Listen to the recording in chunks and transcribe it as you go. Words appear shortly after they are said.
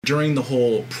During the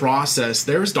whole process,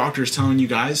 there's doctors telling you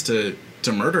guys to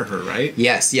murder her, right?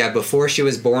 Yes, yeah. Before she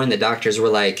was born, the doctors were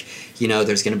like,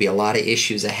 there's going to be a lot of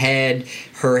issues ahead.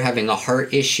 Her having a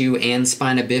heart issue and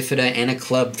spina bifida and a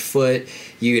clubbed foot.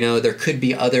 There could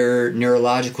be other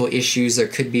neurological issues. There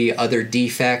could be other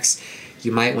defects.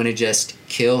 You might want to just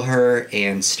kill her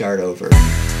and start over.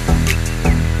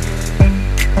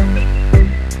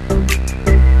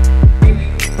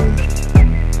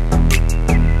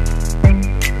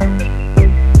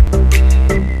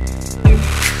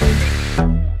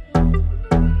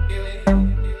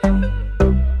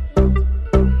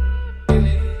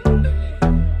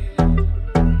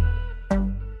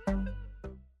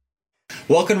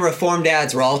 Welcome to Reformed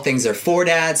Dads, where all things are for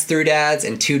dads, through dads,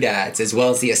 and to dads, as well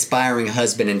as the aspiring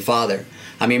husband and father.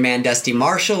 I'm your man, Dusty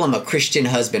Marshall. I'm a Christian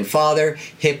husband, father,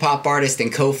 hip-hop artist,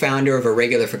 and co-founder of A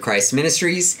Regular for Christ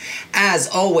Ministries. As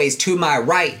always, to my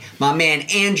right, my man,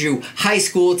 Andrew, High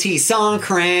School T.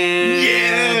 Songkrantz.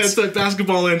 Yeah, it's that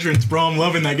basketball entrance, bro. I'm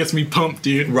loving that. Gets me pumped,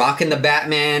 dude. Rocking the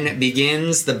Batman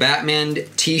Begins, the Batman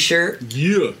t-shirt.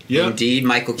 Yeah. Indeed,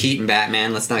 Michael Keaton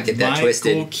Batman. Let's not get that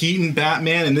twisted. Michael Keaton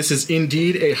Batman, and this is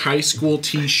indeed a high school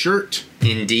t-shirt.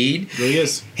 Indeed. It really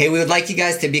is. Hey, we would like you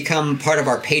guys to become part of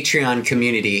our Patreon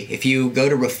community. If you go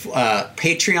to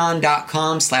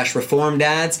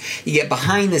patreon.com/reformdads, you get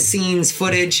behind the scenes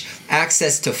footage,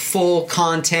 access to full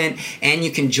content, and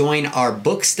you can join our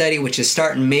book study, which is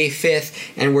starting May 5th.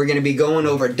 And we're going to be going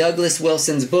over Douglas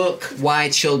Wilson's book,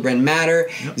 Why Children Matter.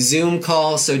 Yep. Zoom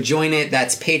call, so join it.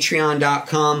 That's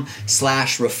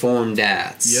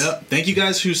patreon.com/reformdads. Yep. Thank you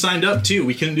guys who signed up too.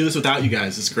 We couldn't do this without you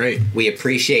guys. It's great. We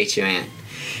appreciate you, man.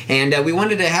 And we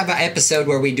wanted to have an episode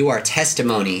where we do our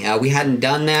testimony. We hadn't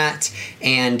done that,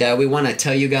 and we want to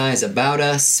tell you guys about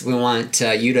us. We want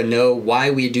you to know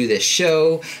why we do this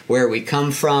show, where we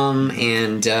come from,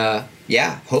 and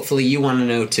hopefully you want to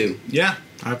know too. Yeah.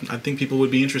 I think people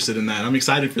would be interested in that. I'm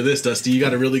excited for this, Dusty. You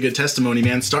got a really good testimony,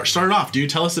 man. Start it off, dude.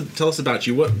 Tell us about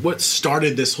you. What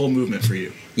started this whole movement for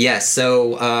you? Yes,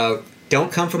 so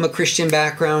don't come from a Christian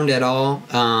background at all.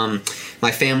 My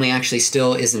family actually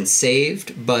still isn't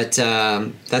saved, but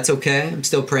that's okay. I'm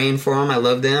still praying for them. I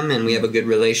love them, and we have a good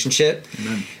relationship.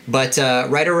 Amen. But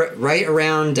right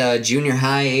around junior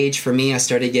high age for me, I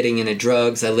started getting into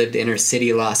drugs. I lived inner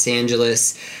city Los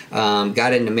Angeles,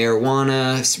 got into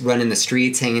marijuana, running the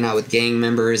streets, hanging out with gang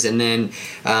members, and then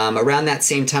around that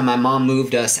same time, my mom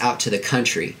moved us out to the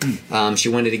country. She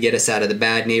wanted to get us out of the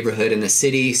bad neighborhood in the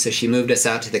city, so she moved us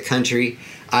out to the country.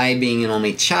 I, being an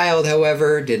only child,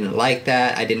 however, didn't like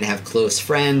that. I didn't have close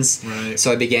friends. Right.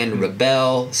 So I began to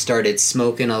rebel, started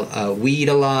smoking weed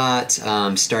a lot,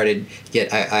 I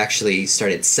actually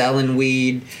started selling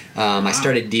weed. I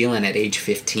started dealing at age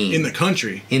 15. In the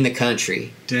country? In the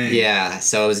country. Dang. Yeah,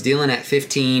 so I was dealing at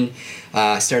 15.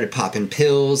 Started popping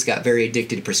pills, got very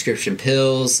addicted to prescription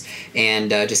pills, and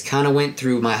just kind of went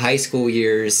through my high school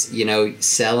years,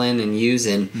 selling and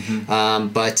using. Mm-hmm.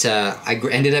 But I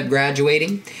ended up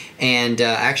graduating, and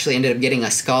actually ended up getting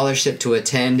a scholarship to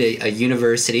attend a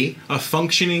university. A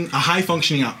high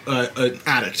functioning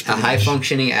addict. A high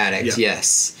functioning addict, yeah.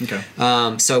 Yes. Okay.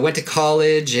 So I went to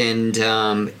college, and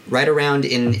right around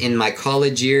in my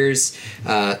college years,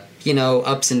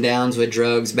 ups and downs with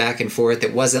drugs, back and forth.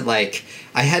 It wasn't like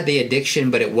I had the addiction,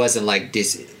 but it wasn't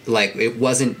it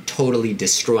wasn't totally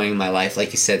destroying my life.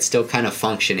 Like you said, still kind of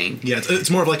functioning. Yeah, it's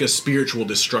more of like a spiritual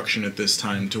destruction at this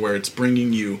time, to where it's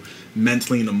bringing you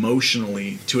mentally and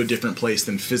emotionally to a different place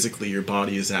than physically your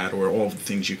body is at, or all of the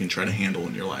things you can try to handle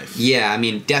in your life. Yeah, I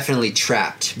mean, definitely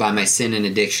trapped by my sin and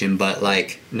addiction, but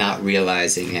not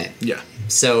realizing it. Yeah.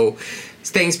 So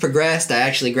things progressed. I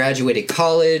actually graduated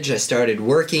college. I started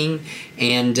working,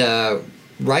 and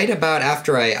right about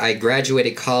after I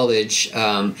graduated college,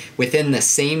 within the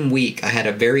same week, I had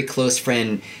a very close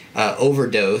friend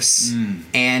overdose,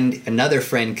 and another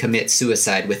friend commit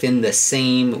suicide within the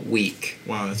same week.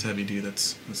 Wow, that's heavy, dude.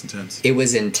 That's intense. It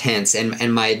was intense,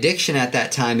 and my addiction at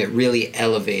that time, it really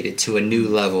elevated to a new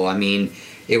level. I mean,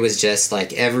 it was just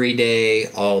like every day,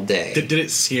 all day. Did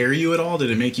it scare you at all?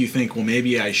 Did it make you think, well,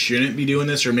 maybe I shouldn't be doing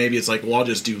this, or maybe it's like, well, I'll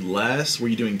just do less? Were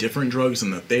you doing different drugs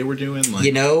than that they were doing?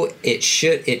 It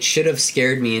should have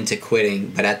scared me into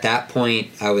quitting, but at that point,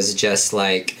 I was just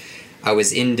like, I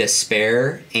was in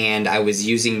despair, and I was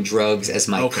using drugs as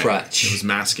my crutch. It was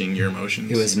masking your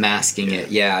emotions. It was masking it.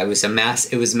 Yeah, it was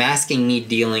masking me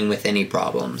dealing with any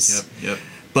problems. Yep.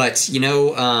 But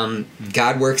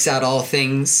God works out all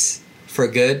things for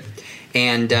good,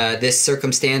 And this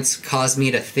circumstance caused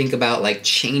me to think about like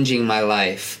changing my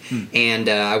life. And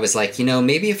I was like,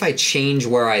 maybe if I change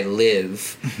where I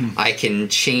live, I can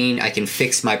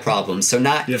fix my problems. So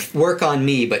not work on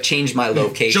me, but change my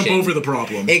location. Jump over the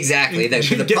problem. Exactly.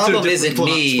 The problem isn't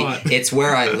me, it's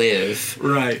where I live.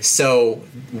 Right. So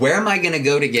where am I going to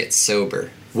go to get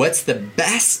sober? What's the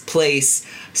best place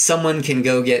someone can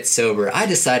go get sober? I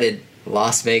decided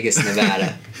Las Vegas,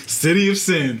 Nevada. City of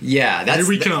sin. Yeah, Here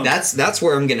we come. that's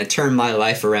where I'm going to turn my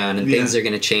life around and things are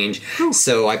going to change. Whew.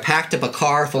 So I packed up a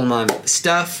car full of my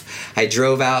stuff. I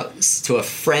drove out to a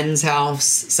friend's house,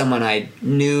 someone I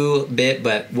knew a bit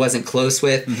but wasn't close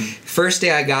with. First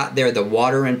day I got there, the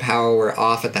water and power were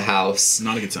off at the house.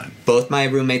 Not a good sign. Both my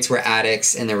roommates were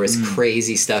addicts, and there was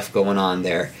crazy stuff going on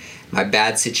there. My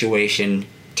bad situation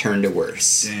turned to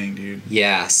worse. Dang, dude.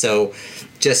 Yeah, so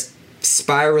just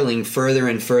spiraling further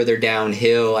and further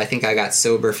downhill. I think I got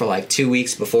sober for like 2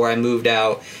 weeks before I moved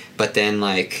out, but then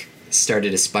like started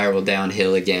to spiral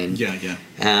downhill again. Yeah.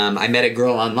 I met a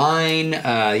girl online.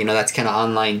 That's kind of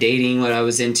online dating, what I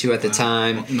was into at the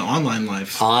time. In the online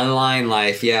life. Online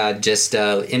life, yeah. Just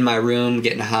in my room,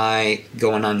 getting high,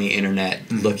 going on the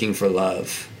internet, looking for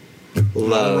love. All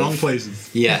the wrong places.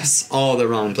 Yes, all the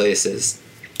wrong places.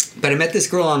 But I met this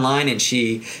girl online, and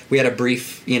we had a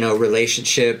brief,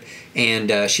 relationship,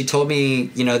 and she told me,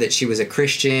 that she was a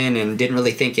Christian and didn't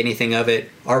really think anything of it.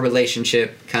 Our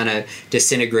relationship kind of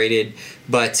disintegrated,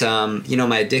 but,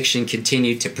 my addiction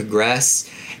continued to progress.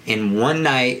 And one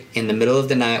night, in the middle of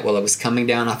the night, while I was coming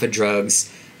down off of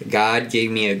drugs, God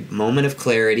gave me a moment of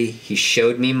clarity. He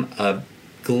showed me a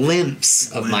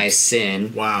glimpse of my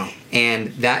sin. Wow. And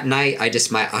that night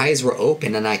my eyes were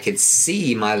open, and I could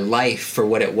see my life for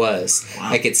what it was.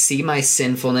 Wow. I could see my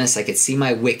sinfulness, I could see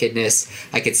my wickedness,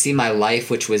 I could see my life,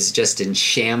 which was just in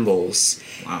shambles.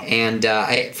 Wow.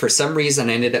 And for some reason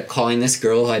I ended up calling this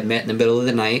girl who I'd met in the middle of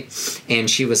the night, and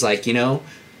she was like,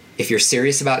 if you're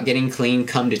serious about getting clean,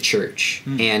 come to church,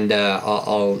 and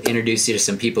I'll introduce you to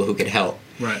some people who could help.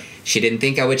 Right. She didn't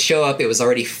think I would show up. It was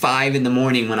already 5 a.m.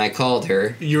 when I called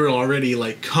her. You were already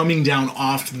like coming down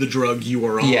off the drug you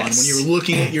were on. Yes. When you were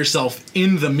looking at yourself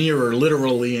in the mirror,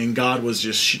 literally, and God was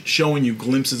just showing you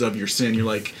glimpses of your sin. You're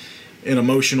like an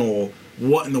emotional,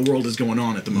 what in the world is going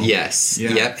on at the moment? Yes.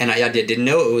 Yeah. Yep. And I didn't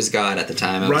know it was God at the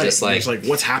time. I was just like,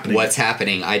 what's happening? What's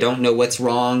happening? I don't know what's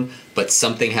wrong, but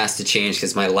something has to change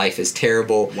because my life is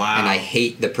terrible. Wow. And I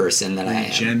hate the person that I am.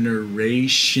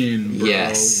 Regeneration, bro.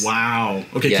 Yes. Wow.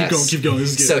 Okay, yes. keep going.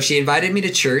 This is good. So she invited me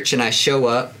to church, and I show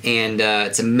up, and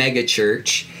it's a mega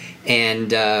church.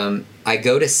 And I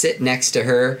go to sit next to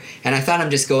her, and I thought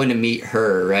I'm just going to meet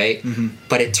her, right?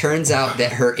 But it turns out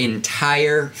that her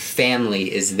entire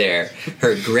family is there.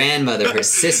 Her grandmother, her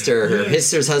sister, her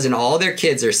sister's husband, all their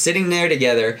kids are sitting there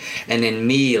together, and then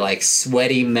me, like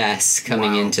sweaty mess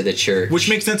coming into the church. Which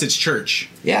makes sense, it's church.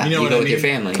 Yeah, you go with your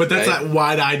family. But that's that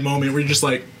wide-eyed moment where you're just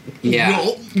like,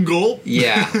 gulp.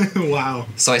 Yeah. Wow.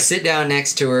 So I sit down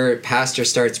next to her, pastor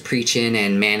starts preaching,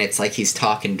 and man, it's like he's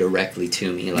talking directly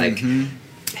to me, like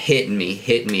hitting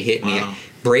me. Wow.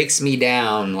 Breaks me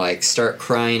down, like start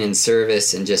crying in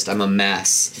service, and just I'm a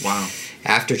mess. Wow.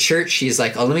 After church, she's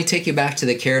like, let me take you back to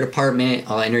the care department.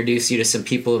 I'll introduce you to some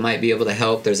people who might be able to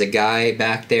help. There's a guy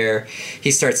back there.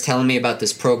 He starts telling me about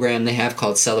this program they have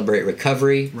called Celebrate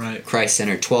Recovery, right.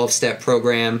 Christ-centered 12-step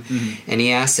program. And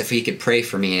he asked if he could pray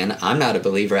for me. And I'm not a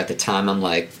believer at the time. I'm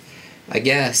like, I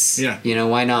guess. Yeah.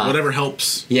 Why not? Whatever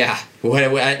helps. Yeah.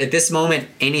 At this moment,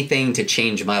 anything to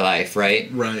change my life, right?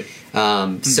 Right.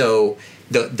 So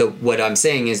the what I'm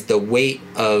saying is the weight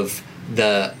of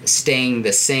the staying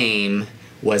the same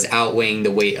was outweighing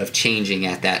the weight of changing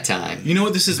at that time. You know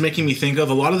what this is making me think of?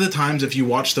 A lot of the times if you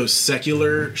watch those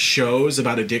secular shows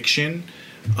about addiction,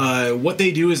 what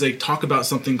they do is they talk about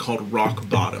something called rock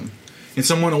bottom. And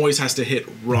someone always has to hit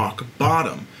rock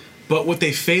bottom. But what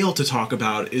they fail to talk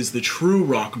about is the true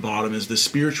rock bottom, is the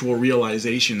spiritual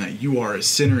realization that you are a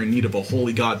sinner in need of a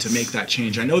holy God to make that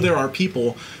change. I know there are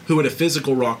people who at a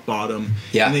physical rock bottom,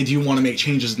 and they do want to make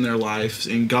changes in their lives,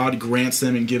 and God grants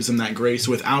them and gives them that grace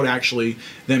without actually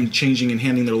them changing and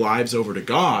handing their lives over to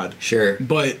God. Sure.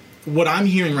 But what I'm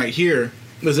hearing right here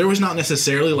is there was not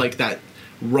necessarily like that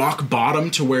rock bottom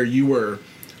to where you were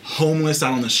homeless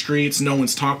out on the streets, no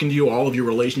one's talking to you, all of your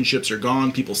relationships are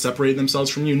gone, people separated themselves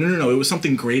from you. No, it was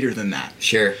something greater than that.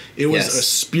 Sure. It was a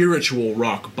spiritual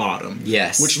rock bottom.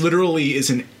 Yes. Which literally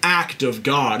is an act of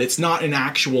God. It's not an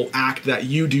actual act that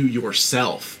you do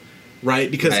yourself.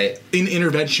 right? Because Right. in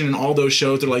intervention and all those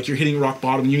shows, they're like, you're hitting rock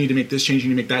bottom, you need to make this change, you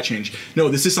need to make that change. No,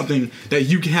 this is something that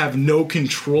you can have no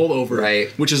control over, Right.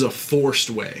 which is a forced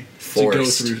way to go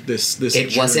through this It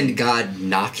journey. wasn't God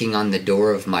knocking on the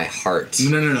door of my heart.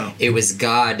 No. It was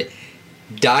God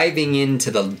diving into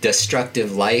the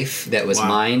destructive life that was Wow.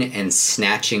 mine and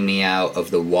snatching me out of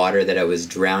the water that I was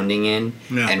drowning in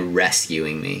Yeah. and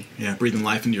rescuing me. Yeah, breathing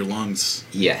life into your lungs.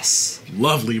 Yes.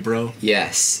 Lovely, bro.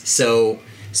 Yes. So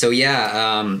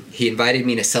yeah, he invited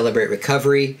me to celebrate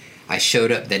recovery. I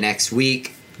showed up the next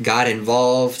week, got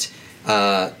involved,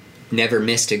 never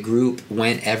missed a group,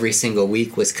 went every single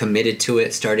week, was committed to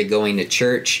it, started going to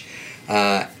church,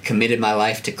 committed my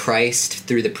life to Christ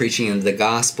through the preaching of the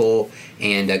gospel,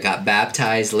 and got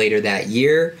baptized later that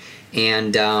year.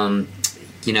 And,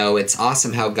 it's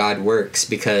awesome how God works,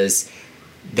 because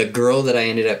the girl that I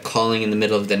ended up calling in the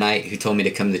middle of the night who told me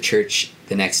to come to church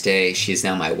the next day, she's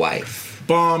now my wife.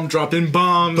 Bomb, dropping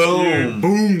bombs. Boom. Here.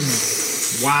 Boom.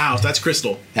 Wow, that's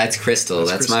Crystal. That's Crystal.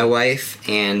 That's Crystal. my wife.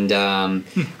 And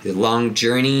the long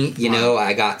journey, Wow.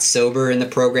 I got sober in the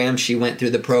program. She went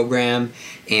through the program,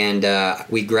 and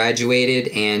we graduated.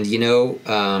 And,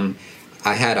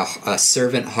 I had a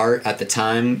servant heart at the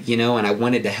time, and I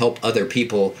wanted to help other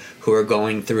people who are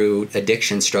going through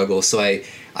addiction struggles. So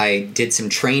I did some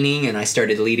training, and I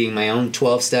started leading my own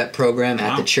 12-step program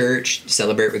at the church,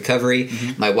 Celebrate Recovery.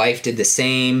 My wife did the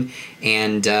same,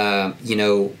 and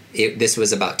this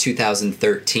was about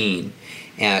 2013,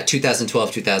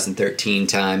 2012, 2013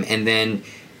 time, and then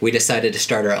we decided to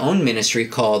start our own ministry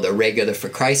called Irregular for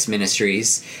Christ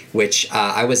Ministries, which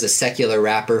I was a secular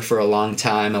rapper for a long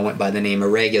time. I went by the name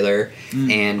Irregular,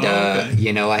 and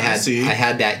okay. I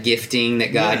had that gifting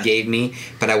that God gave me,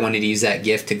 but I wanted to use that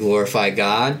gift to glorify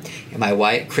God. And my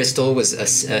wife Crystal was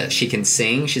she can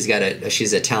sing. She's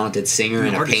a talented singer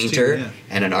and a painter too, yeah.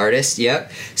 and an artist.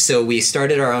 Yep. So we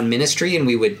started our own ministry, and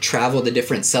we would travel to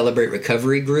different Celebrate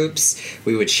Recovery groups.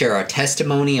 We would share our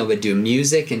testimony. I would do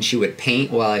music, and she would paint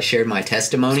while I shared my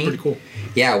testimony. That's pretty cool.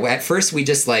 Yeah, at first we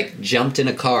just jumped in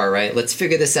a car, right? Let's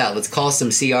figure this out. Let's call some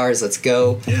CRs. Let's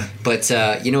go. Yeah. But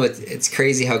it's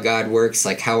crazy how God works.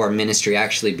 How our ministry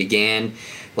actually began.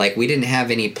 We didn't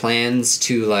have any plans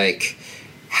to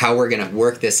how we're gonna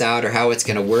work this out or how it's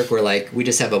gonna work. We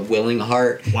just have a willing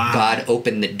heart. Wow. God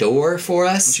opened the door for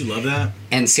us. Don't you love that?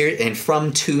 And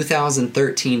from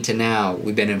 2013 to now,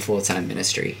 we've been in full-time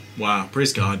ministry. Wow,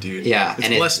 praise God, dude. Yeah, it's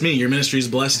and blessed me. Your ministry's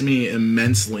blessed me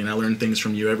immensely, and I learn things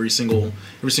from you every single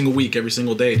week, every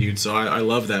single day, dude. So I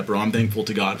love that, bro. I'm thankful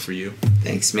to God for you.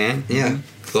 Thanks, man. Yeah.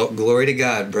 Glory to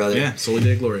God, brother. Yeah, Soli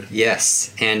Deo Gloria.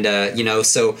 Yes. And,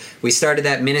 so we started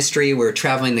that ministry. We were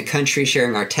traveling the country,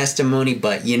 sharing our testimony.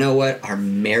 But you know what? Our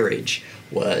marriage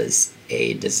was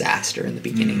a disaster in the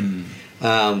beginning.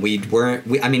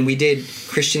 We did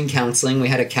Christian counseling. We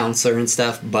had a counselor and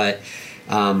stuff. But,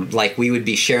 we would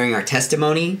be sharing our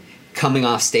testimony, coming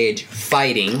off stage,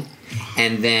 fighting,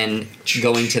 and then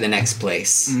going to the next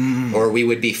place. Or we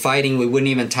would be fighting, we wouldn't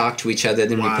even talk to each other,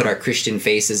 then Wow. we put our Christian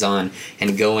faces on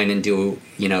and go in and do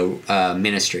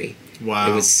ministry.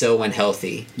 Wow. It was so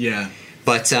unhealthy. Yeah.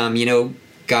 But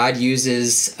God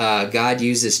uses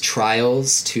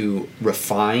trials to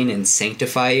refine and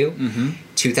sanctify you.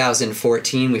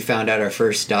 2014, we found out our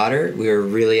first daughter. We were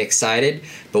really excited,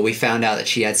 but we found out that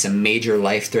she had some major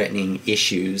life-threatening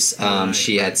issues.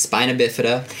 She had spina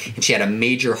bifida, and she had a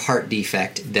major heart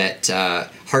defect,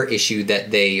 heart issue that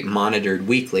they monitored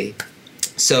weekly.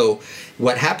 So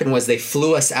what happened was they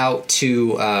flew us out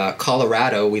to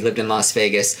Colorado. We lived in Las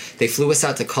Vegas. They flew us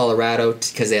out to Colorado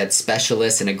because they had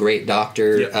specialists and a great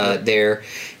doctor there.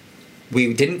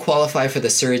 We didn't qualify for the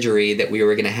surgery that we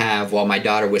were going to have while my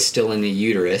daughter was still in the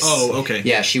uterus. Oh, okay.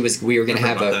 Yeah, we were going to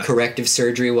have a corrective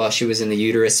surgery while she was in the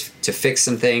uterus to fix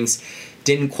some things.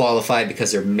 Didn't qualify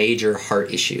because of major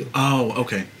heart issue. Oh,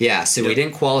 okay. Yeah, so we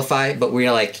didn't qualify, but we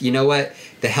were like, you know what?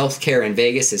 The healthcare in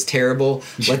Vegas is terrible.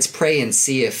 Let's pray and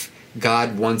see if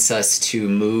God wants us to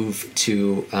move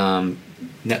to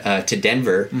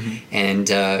Denver and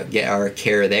get our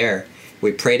care there.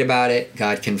 We prayed about it.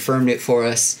 God confirmed it for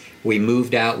us. We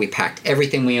moved out. We packed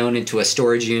everything we owned into a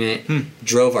storage unit,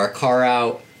 drove our car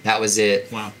out. That was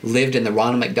it. Wow. Lived in the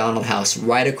Ronald McDonald House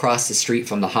right across the street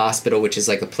from the hospital, which is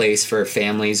a place for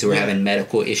families who are having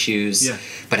medical issues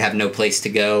but have no place to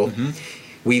go.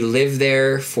 We lived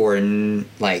there for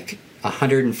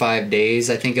 105 days,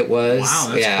 I think it was.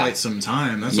 Wow, that's quite some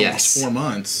time. That's almost 4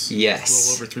 months. Yes. A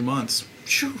little over 3 months.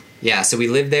 Phew. Yeah, so we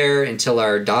lived there until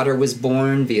our daughter was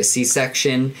born via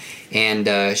C-section,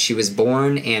 and she was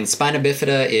born, and spina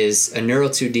bifida is a neural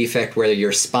tube defect where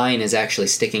your spine is actually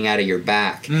sticking out of your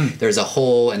back. There's a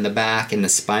hole in the back, and the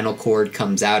spinal cord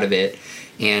comes out of it,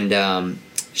 and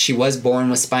she was born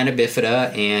with spina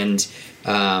bifida,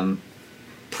 and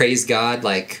praise God,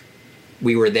 like,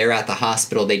 we were there at the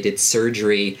hospital. They did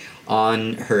surgery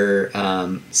on her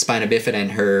spina bifida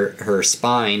and her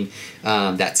spine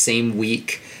that same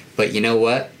week. But you know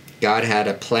what? God had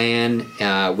a plan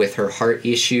with her heart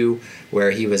issue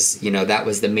where he was, that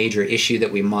was the major issue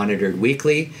that we monitored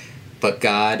weekly. But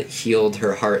God healed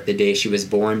her heart the day she was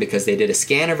born because they did a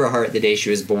scan of her heart the day she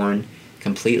was born,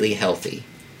 completely healthy.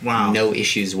 Wow. No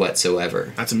issues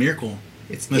whatsoever. That's a miracle.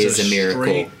 It is a miracle.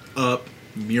 Straight up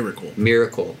miracle.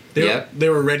 Miracle. They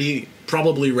were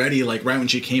probably ready, like right when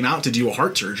she came out, to do a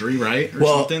heart surgery, right? Or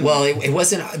something? Well, it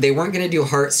wasn't. They weren't going to do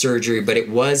heart surgery, but it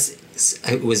was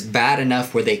bad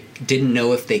enough where they didn't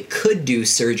know if they could do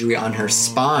surgery on her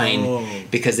spine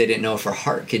because they didn't know if her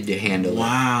heart could handle it.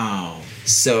 Wow.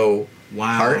 So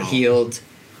heart healed,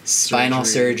 spinal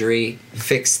surgery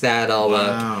fixed that all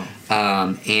up,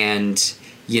 and.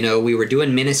 We were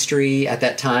doing ministry at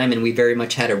that time, and we very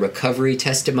much had a recovery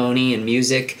testimony and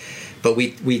music. But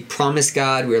we promised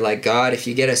God, we were like, God, if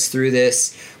you get us through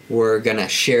this, we're going to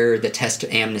share the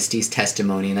Amnesty's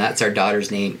testimony. And that's our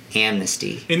daughter's name,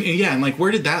 Amnesty. And like,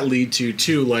 where did that lead to,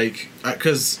 too? Like,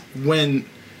 because when...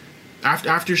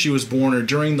 After she was born, or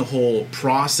during the whole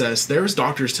process, there was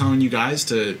doctors telling you guys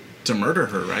to murder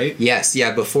her, right? Yes,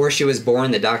 yeah. Before she was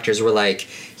born, the doctors were like,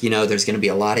 there's going to be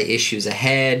a lot of issues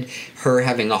ahead. Her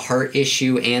having a heart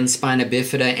issue and spina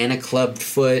bifida and a clubbed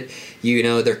foot.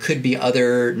 There could be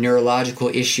other neurological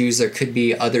issues. There could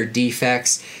be other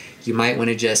defects. You might want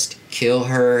to just kill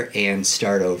her and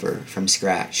start over from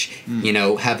scratch.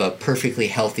 Have a perfectly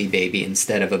healthy baby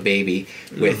instead of a baby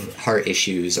with heart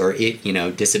issues or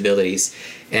disabilities.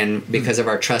 And because of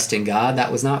our trust in God, that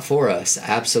was not for us.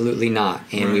 Absolutely not.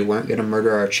 And we weren't going to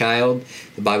murder our child.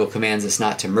 The Bible commands us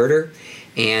not to murder.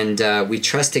 And we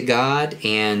trusted God,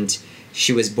 and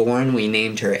she was born. We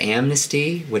named her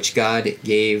Amnesty, which God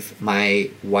gave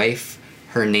my wife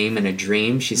her name in a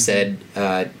dream. She said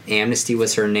Amnesty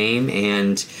was her name,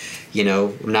 and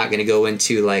I'm not going to go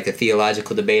into like a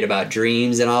theological debate about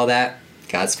dreams and all that.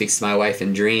 God speaks to my wife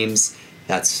in dreams.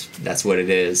 That's what it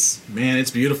is. Man,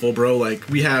 it's beautiful, bro. Like,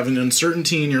 we have an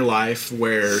uncertainty in your life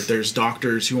where there's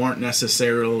doctors who aren't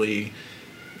necessarily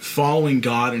following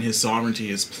God and his sovereignty,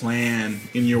 his plan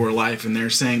in your life, and they're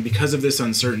saying, because of this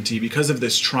uncertainty, because of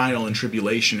this trial and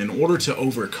tribulation, in order to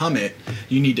overcome it,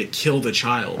 you need to kill the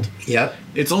child. Yep.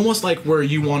 It's almost like where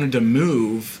you wanted to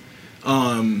move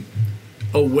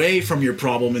away from your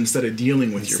problem instead of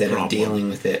dealing with your problem. Instead of dealing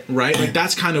with it. Right? Like,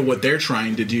 that's kind of what they're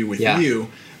trying to do with you.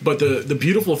 But the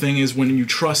beautiful thing is, when you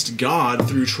trust God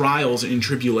through trials and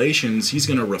tribulations, he's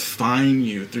going to refine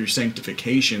you through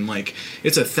sanctification. Like,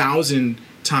 it's 1,000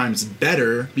 times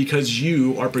better because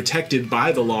you are protected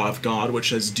by the law of God, which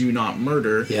says do not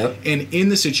murder. Yep. And in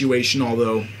the situation,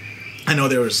 although I know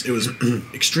it was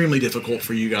extremely difficult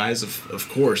for you guys, of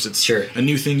course. It's a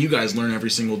new thing you guys learn every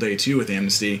single day too with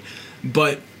Amnesty.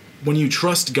 But when you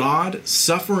trust God,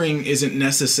 suffering isn't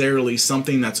necessarily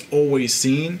something that's always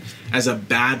seen as a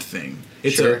bad thing.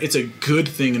 It's a good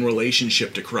thing in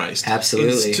relationship to Christ.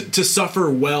 Absolutely. To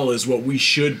suffer well is what we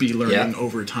should be learning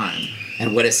over time.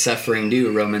 And what does suffering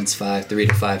do? Romans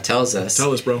 5:3-5 tells us.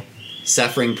 Tell us, bro.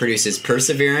 Suffering produces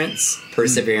perseverance,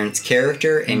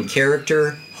 character, and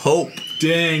character, hope.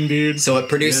 Dang, dude. So it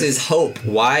produces hope.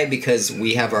 Why? Because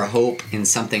we have our hope in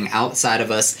something outside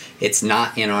of us. It's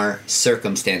not in our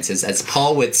circumstances. As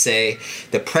Paul would say,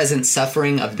 the present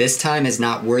suffering of this time is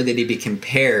not worthy to be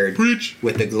compared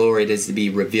with the glory that is to be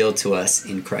revealed to us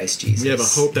in Christ Jesus. We have a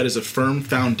hope that is a firm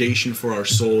foundation for our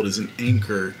soul. It is an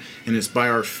anchor. And it's by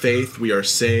our faith we are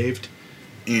saved.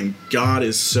 And God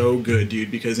is so good, dude,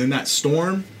 because in that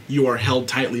storm, you are held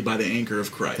tightly by the anchor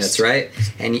of Christ. That's right.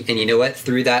 And you know what?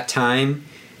 Through that time,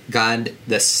 God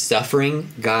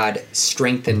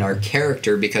strengthened our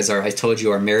character because I told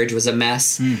you our marriage was a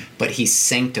mess, but he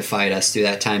sanctified us through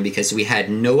that time because we had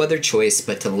no other choice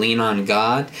but to lean on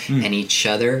God and each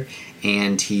other.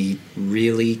 And he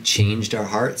really changed our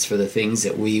hearts for the things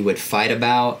that we would fight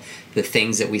about, the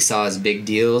things that we saw as big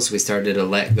deals. We started to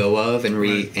let go of,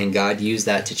 and God used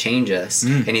that to change us.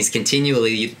 And he's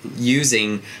continually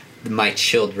using my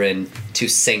children to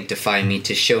sanctify me,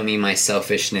 to show me my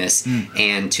selfishness,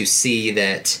 and to see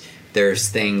that there's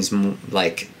things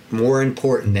like more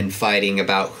important than fighting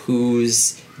about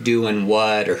who's doing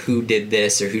what or who did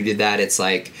this or who did that. It's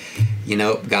like, You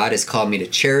know, God has called me to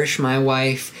cherish my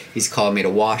wife. He's called me to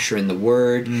wash her in the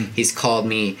Word. He's called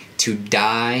me to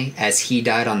die as He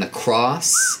died on the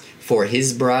cross for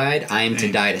His bride. I am to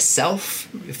die to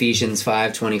self. Ephesians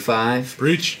 5:25.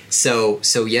 Preach. So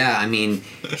yeah, I mean,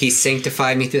 He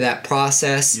sanctified me through that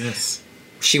process. Yes.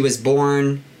 She was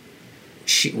born.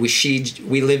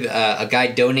 We live. A guy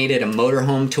donated a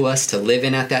motorhome to us to live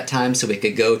in at that time, so we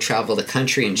could go travel the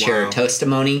country and share our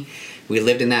testimony. We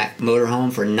lived in that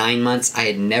motorhome for 9 months. I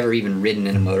had never even ridden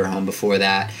in a motorhome before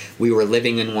that. We were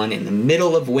living in one in the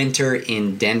middle of winter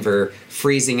in Denver,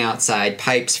 freezing outside,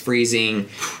 pipes freezing,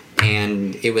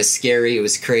 and it was scary. It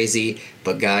was crazy,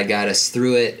 but God got us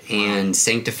through it and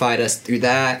sanctified us through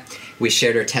that. We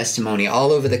shared our testimony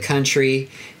all over the country.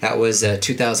 That was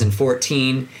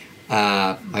 2014.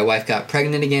 My wife got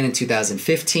pregnant again in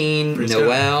 2015, Praise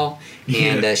Noelle,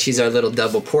 and she's our little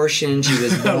double portion. She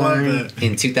was born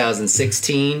in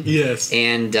 2016. Yes.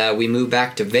 And we moved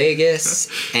back to Vegas,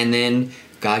 and then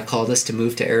God called us to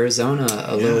move to Arizona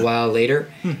a little while later,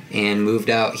 and moved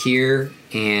out here,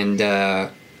 and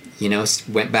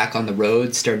went back on the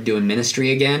road, started doing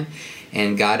ministry again.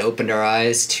 And God opened our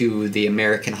eyes to the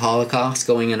American Holocaust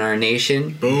going in our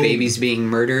nation, Boom. Babies being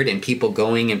murdered, and people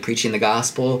going and preaching the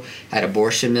gospel at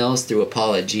abortion mills through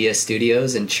Apologia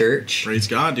Studios and church. Praise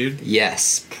God, dude.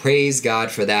 Yes, praise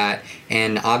God for that.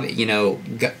 And,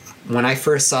 when I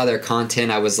first saw their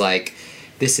content, I was like,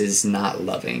 this is not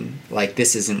loving. Like,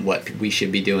 this isn't what we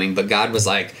should be doing. But God was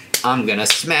like, I'm going to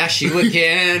smash you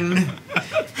again.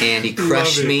 And He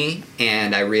crushed me.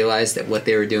 And I realized that what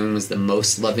they were doing was the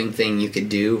most loving thing you could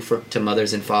do to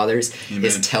mothers and fathers. Amen.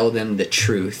 Is tell them the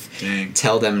truth. Dang.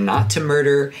 Tell them not to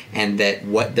murder, and that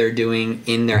what they're doing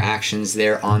in their actions,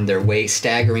 they're on their way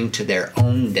staggering to their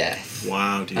own death.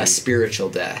 Wow, dude. A spiritual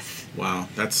death. Wow,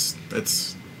 that's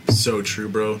so true,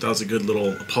 bro. That was a good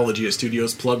little Apologia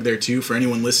Studios plug there too for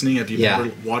anyone listening. If you've never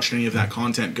watched any of that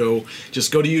content, go to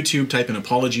YouTube, type in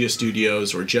Apologia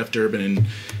Studios or Jeff Durbin, and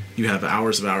you have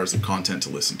hours of content to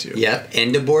listen to. Yep,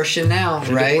 End Abortion Now,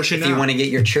 right? Abortion if you Now. want to get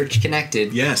your church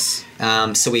connected. Yes.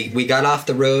 So we got off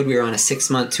the road. We were on a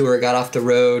 6-month tour, got off the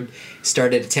road,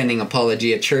 started attending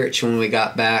Apologia Church when we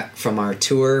got back from our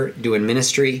tour doing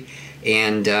ministry,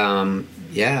 and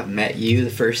met you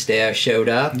the first day I showed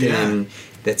up. Yeah. And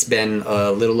that's been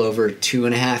a little over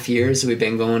 2.5 years we've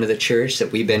been going to the church,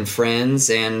 that we've been friends,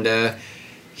 and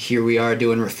here we are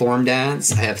doing Reformed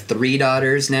Dads. I have 3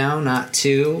 daughters now, not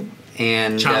 2.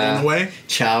 And Child on the way?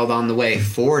 Child on the way.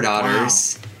 4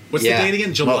 daughters. Wow. What's the date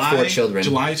again? July? Well, 4 children.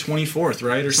 July 24th,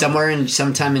 right? Or something?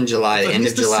 Sometime in July, end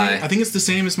of July. I think it's the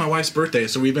same as my wife's birthday,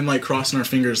 so we've been like crossing our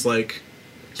fingers like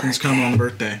someone's coming on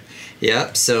birthday.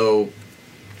 Yep, so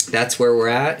that's where we're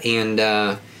at,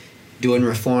 and doing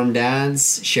Reformed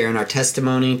Dads, sharing our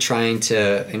testimony, trying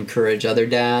to encourage other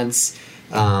dads,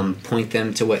 point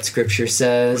them to what Scripture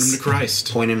says.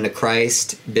 Point them to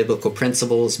Christ, biblical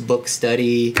principles, book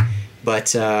study.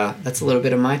 But that's a little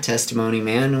bit of my testimony,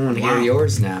 man. I want to hear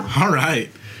yours now. All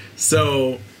right.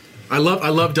 So I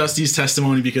love Dusty's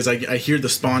testimony because I hear the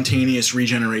spontaneous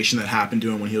regeneration that happened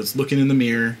to him when he was looking in the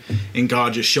mirror and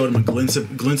God just showed him a glimpse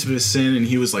of his sin, and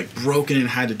he was like broken and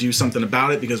had to do something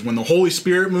about it, because when the Holy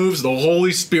Spirit moves, Boom.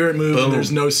 and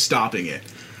there's no stopping it.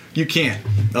 You can't.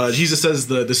 Jesus says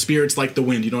the Spirit's like the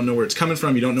wind. You don't know where it's coming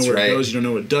from. You don't know where it goes. You don't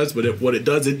know what it does. But what it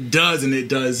does, and it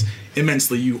does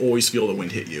immensely. You always feel the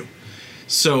wind hit you.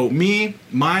 So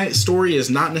my story is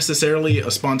not necessarily a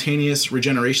spontaneous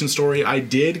regeneration story. I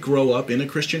did grow up in a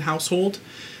Christian household.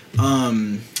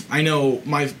 I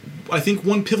think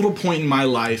one pivotal point in my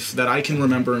life that I can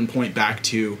remember and point back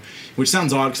to, which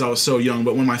sounds odd because I was so young,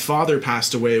 but when my father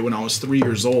passed away when I was 3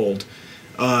 years old,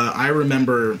 I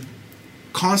remember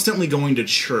constantly going to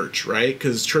church, right?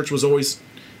 Because church was always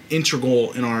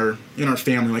integral in our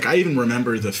family. Like, I even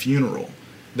remember the funeral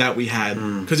that we had,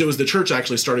 because it was the church I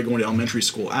actually started going to elementary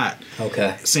school at.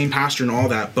 Okay. Same pastor and all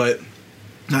that, but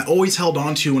I always held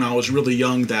on to when I was really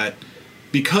young that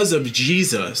because of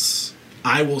Jesus,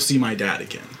 I will see my dad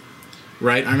again,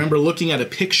 right? I remember looking at a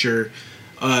picture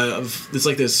of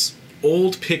this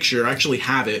old picture. I actually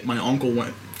have it. My uncle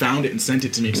found it and sent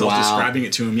it to me because I was describing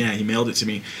it to him. Yeah, he mailed it to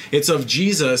me. It's of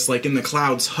Jesus like in the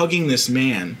clouds hugging this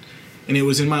man. And it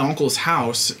was in my uncle's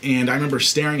house, and I remember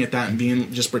staring at that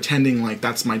and just pretending like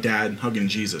that's my dad hugging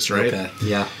Jesus, right? Okay,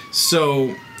 yeah.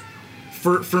 So,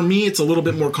 for me, it's a little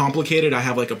bit more complicated. I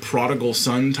have like a prodigal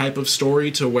son type of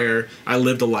story to where I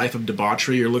lived a life of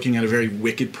debauchery. You're looking at a very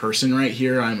wicked person right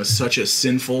here. I'm such a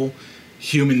sinful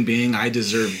human being. I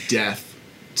deserve death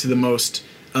to the most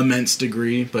immense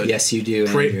degree. But yes, you do,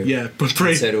 Andrew. Yeah, but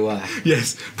so do I.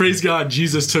 Yes, praise God,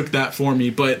 Jesus took that for me.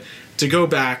 But to go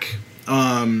back,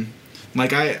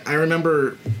 Like I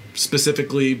remember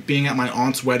specifically being at my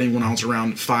aunt's wedding when I was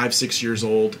around 5-6 years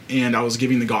old, and I was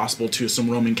giving the gospel to some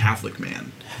Roman Catholic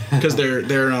man because their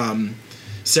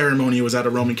ceremony was at a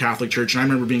Roman Catholic church, and I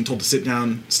remember being told to sit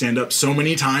down, stand up so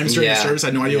many times during the service. I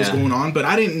had no idea what was going on, but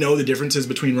I didn't know the differences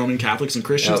between Roman Catholics and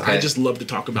Christians. I just loved to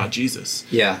talk about Jesus.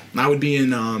 Yeah. And I would be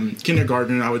in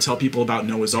kindergarten, and I would tell people about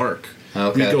Noah's Ark.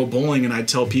 We'd go bowling, and I'd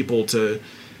tell people to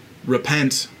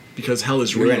repent because hell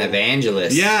is real. You were an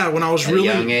evangelist. Yeah, when I was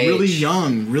really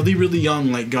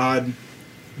young, like God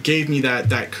gave me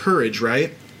that courage,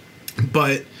 right?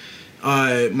 But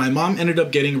my mom ended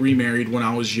up getting remarried when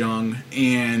I was young,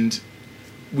 and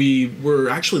we were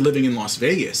actually living in Las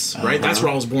Vegas, right? That's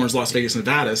where I was born, is Las Vegas,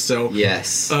 Nevada. So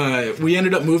yes, we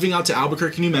ended up moving out to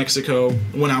Albuquerque, New Mexico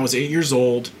when I was 8 years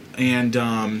old, and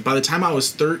by the time I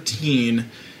was 13,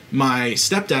 my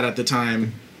stepdad at the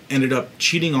time ended up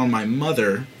cheating on my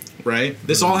mother, right?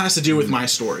 This all has to do with my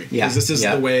story, because this is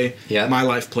the way my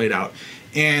life played out.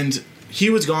 And he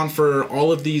was gone for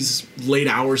all of these late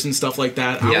hours and stuff like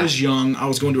that. I was young. I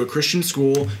was going to a Christian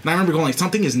school, and I remember going like,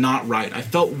 something is not right. I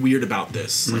felt weird about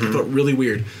this. Like, I felt really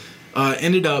weird. I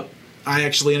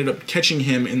actually ended up catching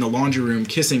him in the laundry room,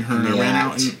 kissing her, and I ran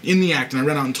out in the act, and I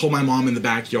ran out and told my mom in the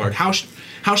backyard. How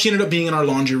she ended up being in our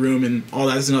laundry room and all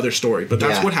that is another story, but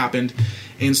that's what happened.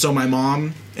 And so my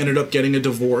mom ended up getting a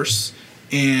divorce.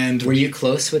 And were you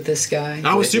close with this guy?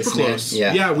 I was super close.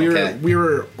 Yeah, we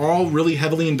were all really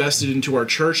heavily invested into our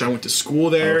church. I went to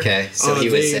school there. Okay, so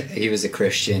he was a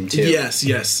Christian too.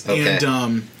 Yes. Okay.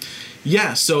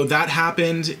 And so that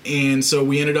happened, and so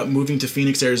we ended up moving to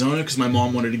Phoenix, Arizona, because my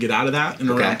mom wanted to get out of that in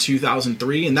around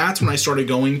 2003, and that's when I started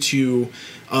going to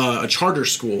a charter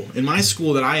school. And my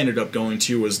school that I ended up going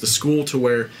to was the school to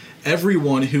where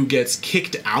everyone who gets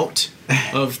kicked out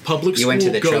of public school went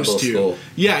to the goes trouble to. School.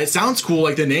 Yeah, it sounds cool.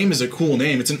 Like, the name is a cool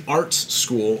name. It's an arts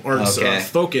school,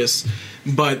 focus.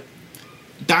 But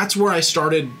that's where I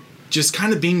started just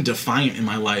kind of being defiant in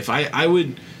my life. I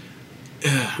would...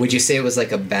 Would you say it was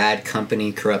like a bad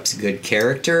company corrupts good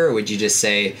character, or would you just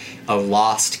say a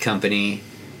lost company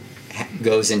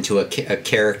goes into a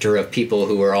character of people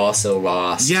who are also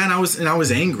lost? Yeah, and I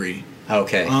was angry.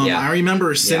 Okay. I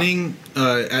remember sinning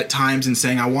at times and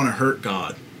saying, I want to hurt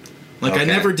God. Like, I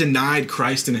never denied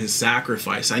Christ and his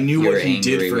sacrifice. I knew what he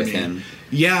did for me. Him.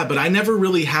 Yeah, but I never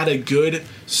really had a good,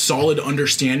 solid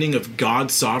understanding of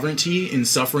God's sovereignty in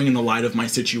suffering in the light of my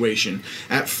situation.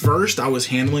 At first, I was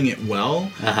handling it well,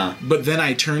 but then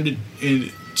I turned it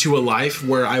into a life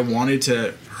where I wanted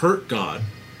to hurt God.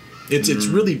 It's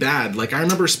really bad. Like, I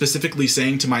remember specifically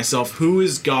saying to myself, who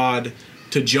is God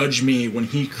to judge me when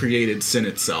he created sin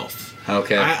itself?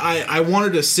 Okay. I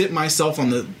wanted to sit myself on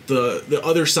the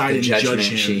other side and judge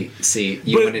him.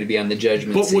 You wanted to be on the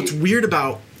judgment seat. But what's weird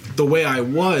about the way I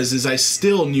was is I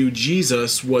still knew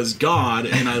Jesus was God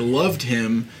and I loved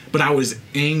him, but I was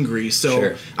angry.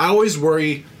 So I always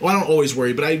worry. Well, I don't always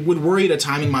worry, but I would worry at a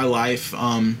time in my life,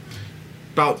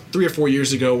 about 3 or 4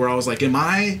 years ago, where I was like, am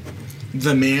I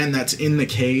the man that's in the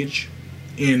cage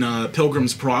in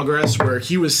Pilgrim's Progress, where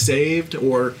he was saved,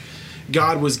 or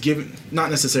God was given, not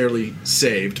necessarily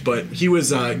saved, but he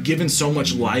was given so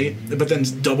much light, but then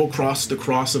double-crossed the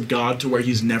cross of God to where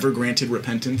he's never granted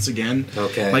repentance again.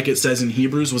 Okay. Like it says in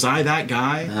Hebrews, was I that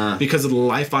guy because of the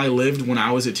life I lived when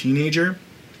I was a teenager?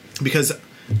 Because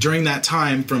during that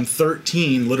time, from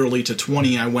 13 literally to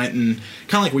 20, I went and,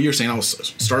 kind of like what you're saying, I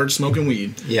started smoking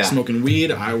weed. Yeah. Smoking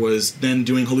weed, I was then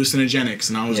doing hallucinogenics,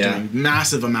 and I was doing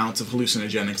massive amounts of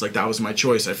hallucinogenics. Like, that was my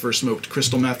choice. I first smoked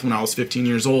crystal meth when I was 15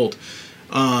 years old.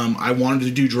 I wanted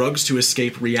to do drugs to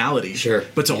escape reality,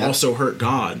 but to also hurt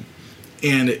God.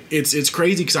 And it's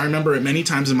crazy, because I remember many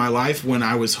times in my life when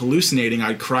I was hallucinating,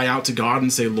 I'd cry out to God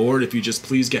and say, Lord, if you just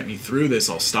please get me through this,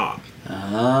 I'll stop.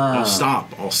 I'll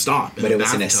stop. But it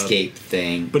was an escape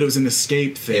thing.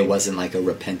 It wasn't like a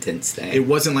repentance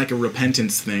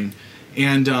thing.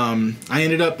 And I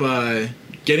ended up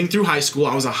getting through high school.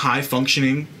 I was a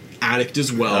high-functioning addict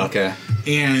as well. Okay.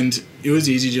 And it was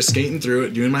easy, just skating through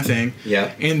it, doing my thing.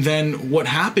 Yeah. And then what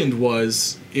happened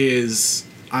is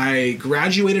I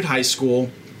graduated high school,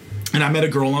 and I met a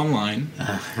girl online.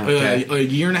 A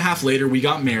year and a half later, we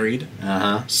got married.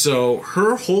 So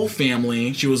her whole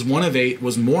family, she was one of 8,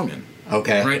 was Mormon.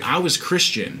 Okay. Right? I was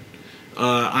Christian.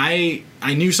 I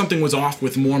knew something was off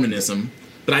with Mormonism,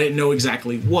 but I didn't know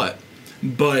exactly what.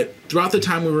 But throughout the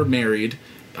time we were married,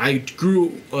 I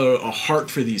grew a heart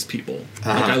for these people.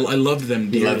 Like I loved them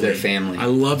dearly. You love their family. I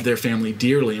loved their family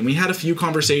dearly, and we had a few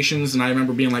conversations. And I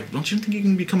remember being like, "Don't you think you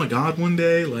can become a god one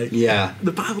day?" Like, yeah,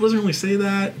 the Bible doesn't really say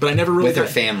that. But I never really with her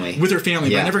family. With her family,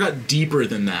 yeah. but I never got deeper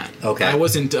than that. Okay, I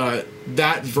wasn't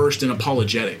that versed in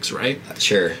apologetics, right?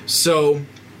 Sure. So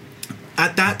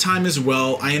at that time as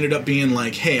well, I ended up being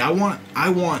like, "Hey, I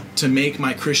want to make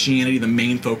my Christianity the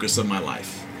main focus of my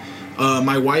life."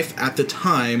 My wife at the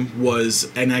time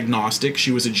was an agnostic. She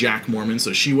was a Jack Mormon,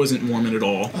 so she wasn't Mormon at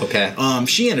all. Okay.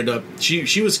 She ended up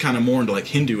she was kind of more into like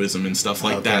Hinduism and stuff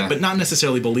like that, but not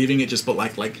necessarily believing it, just but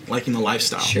liking the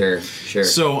lifestyle. Sure.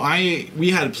 So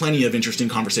we had plenty of interesting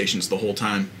conversations the whole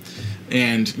time,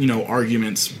 and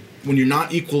arguments. When you're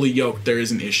not equally yoked, there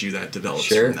is an issue that develops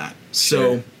from that.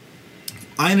 So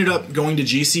I ended up going to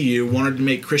GCU, wanted to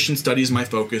make Christian studies my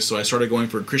focus, so I started going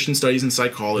for Christian studies and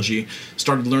psychology,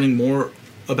 started learning more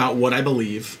about what I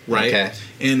believe, right? Okay.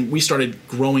 And we started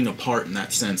growing apart in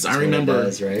that sense. I remember,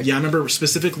 right? Yeah, I remember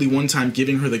specifically one time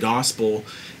giving her the gospel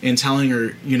and telling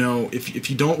her, if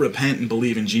you don't repent and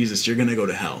believe in Jesus, you're going to go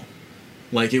to hell.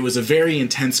 Like, it was a very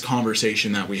intense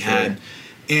conversation that we had.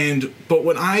 But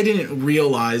what I didn't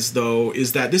realize, though,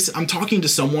 is that I'm talking to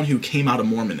someone who came out of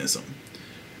Mormonism.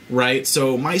 Right?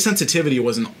 So my sensitivity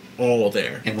wasn't all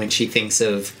there. And when she thinks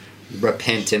of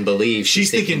repent and believe,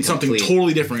 she's thinking something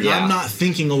totally different. Yeah. I'm not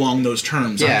thinking along those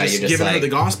terms. Yeah, I'm just giving her the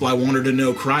gospel. I want her to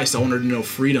know Christ. I want her to know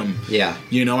freedom. Yeah.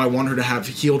 I want her to have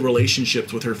healed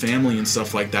relationships with her family and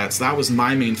stuff like that. So that was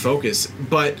my main focus.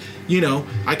 But,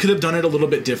 I could have done it a little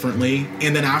bit differently.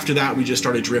 And then after that, we just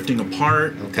started drifting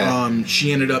apart. Okay.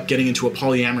 She ended up getting into a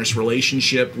polyamorous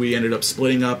relationship. We ended up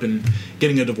splitting up and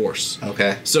getting a divorce.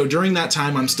 Okay. So during that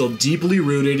time, I'm still deeply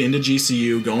rooted into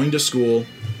GCU, going to school,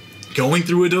 going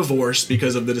through a divorce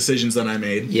because of the decisions that I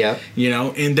made. Yeah.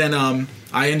 And then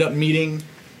I end up meeting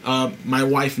my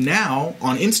wife now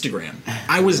on Instagram.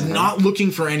 I was not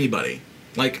looking for anybody.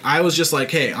 Like, I was just like,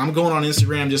 hey, I'm going on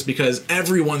Instagram just because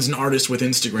everyone's an artist with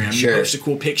Instagram. Sure. You post a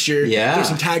cool picture. Yeah. There's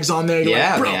some tags on there. You're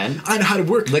yeah, like, bro, man. I know how to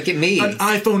work. Look at me. An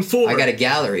iPhone 4. I got a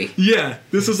gallery. Yeah.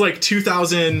 This is like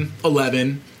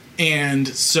 2011. And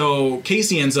so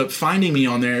Casey ends up finding me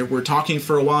on there. We're talking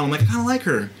for a while. I'm like, I kind of like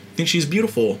her. I think she's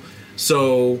beautiful.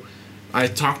 So I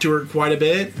talked to her quite a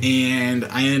bit, and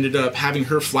I ended up having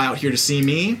her fly out here to see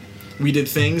me. We did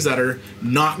things that are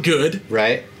not good.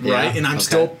 Right. Right. And I'm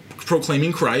still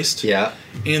proclaiming Christ. Yeah.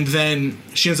 And then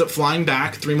she ends up flying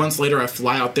back. 3 months later, I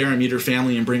fly out there and meet her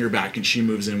family and bring her back, and she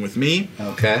moves in with me.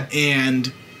 Okay.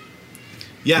 And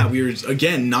yeah, we were,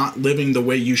 again, not living the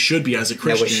way you should be as a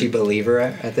Christian. Now, was she a believer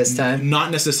at this time? Not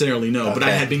necessarily, no. But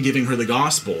I had been giving her the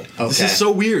gospel. Okay. This is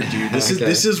so weird, dude.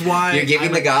 This is why you're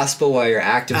giving the gospel while you're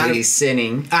actively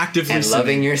sinning, and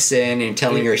loving your sin, and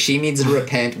telling her she needs to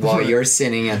repent while you're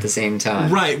sinning at the same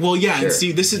time. Right. Well, yeah. Sure. And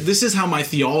see, this is how my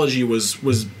theology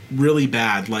was really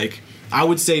bad. Like, I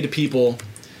would say to people,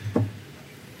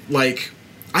 like,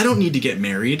 I don't need to get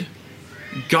married.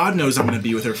 God knows I'm going to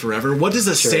be with her forever. What does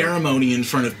a ceremony in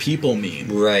front of people mean?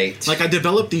 Right. Like, I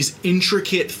developed these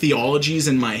intricate theologies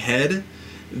in my head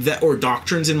or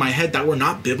doctrines in my head that were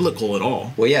not biblical at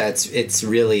all. Well, yeah, it's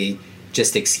really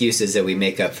just excuses that we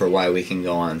make up for why we can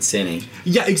go on sinning.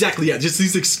 Yeah, exactly. Yeah, just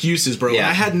these excuses, bro. Yeah.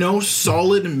 I had no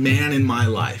solid man in my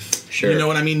life. Sure. You know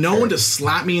what I mean? No one to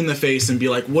slap me in the face and be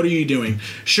like, what are you doing?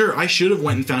 Sure, I should have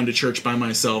went and found a church by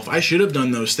myself. I should have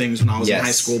done those things when I was in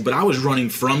high school, but I was running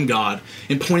from God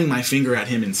and pointing my finger at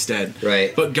him instead.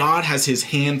 Right. But God has his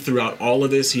hand throughout all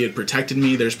of this. He had protected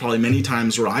me. There's probably many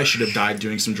times where I should have died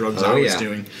doing some drugs I was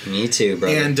doing. Me too,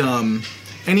 brother. And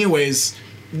anyways,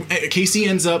 Casey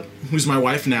ends up, who's my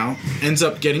wife now, ends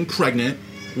up getting pregnant,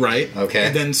 right? Okay.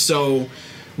 And then so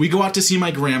we go out to see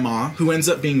my grandma, who ends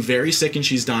up being very sick and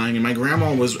she's dying. And my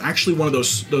grandma was actually one of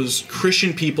those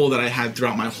Christian people that I had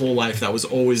throughout my whole life that was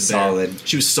always there. Solid.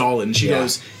 She was solid. And she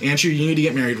goes, Andrew, you need to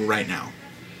get married right now.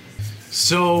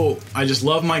 So I just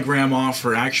love my grandma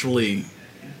for actually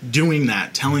doing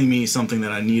that, telling me something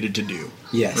that I needed to do.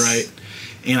 Yes. Right?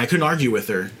 And I couldn't argue with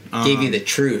her. Gave you the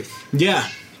truth. Yeah.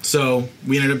 So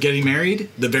we ended up getting married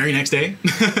the very next day.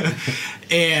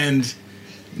 And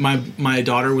my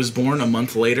daughter was born a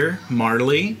month later,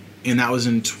 Marley, and that was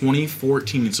in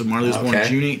 2014. So Marley was born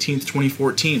June 18th,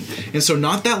 2014. And so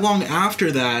not that long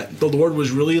after that, the Lord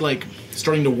was really like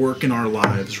starting to work in our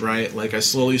lives, right? Like, I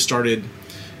slowly started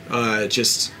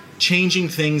just changing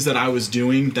things that I was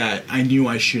doing that I knew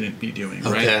I shouldn't be doing,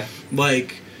 right? Okay.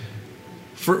 Like,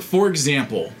 for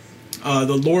example,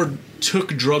 the Lord took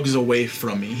drugs away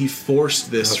from me. He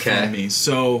forced this from me.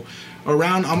 So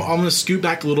around, I'm going to scoot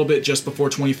back a little bit just before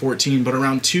 2014, but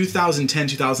around 2010,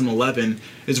 2011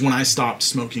 is when I stopped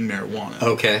smoking marijuana.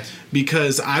 Okay.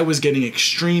 Because I was getting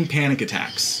extreme panic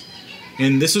attacks.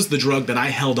 And this was the drug that I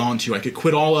held on to. I could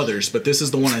quit all others, but this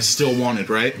is the one I still wanted,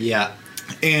 right? Yeah.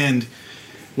 And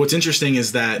what's interesting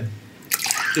is that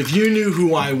if you knew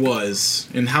who I was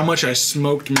and how much I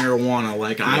smoked marijuana,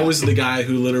 like I was the guy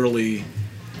who literally,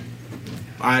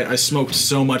 I smoked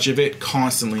so much of it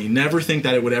constantly. Never think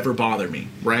that it would ever bother me,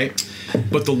 right?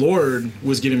 But the Lord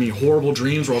was giving me horrible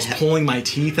dreams where I was pulling my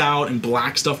teeth out and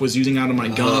black stuff was oozing out of my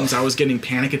gums. I was getting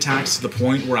panic attacks to the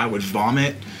point where I would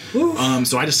vomit.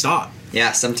 So I just stopped.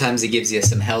 Yeah, sometimes it gives you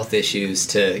some health issues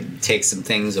to take some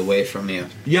things away from you.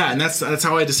 Yeah, and that's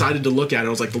how I decided to look at it. I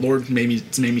was like, the Lord made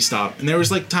me stop. And there was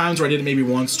like times where I did it maybe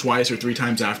once, twice, or 3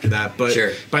 times after that. But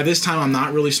by this time, I'm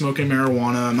not really smoking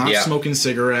marijuana. I'm not smoking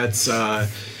cigarettes.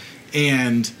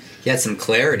 And you had some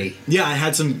clarity. Yeah,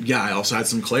 I also had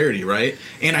some clarity, right?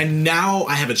 And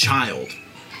I have a child.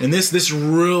 And this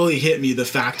really hit me, the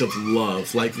fact of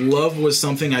love. Like, love was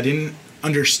something I didn't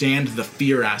understand the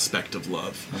fear aspect of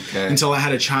love until I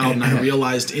had a child, and I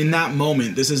realized in that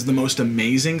moment, this is the most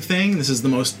amazing thing. This is the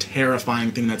most terrifying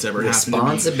thing that's ever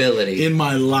happened to me in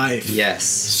my life. Yes.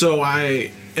 So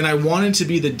I wanted to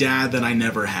be the dad that I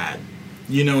never had.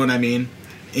 You know what I mean?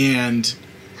 And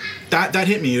that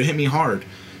hit me. It hit me hard.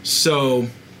 So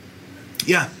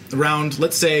yeah, around,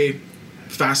 let's say,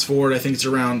 fast forward, I think it's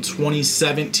around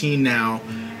 2017 now.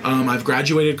 I've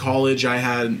graduated college.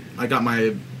 I got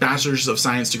my Bachelor's of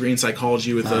Science degree in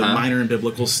psychology with a minor in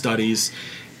biblical studies,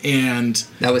 and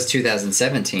that was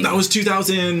 2017. That was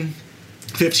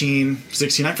 2015,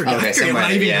 16. I forget. I forget when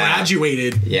I even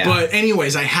graduated. Yeah. But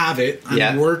anyways, I have it.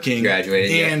 I'm working.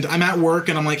 Graduated. And I'm at work,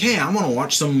 and I'm like, hey, I want to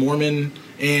watch some Mormon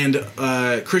and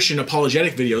Christian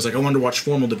apologetic videos. Like, I wanted to watch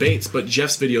formal debates, but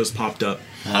Jeff's videos popped up.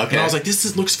 And I was like,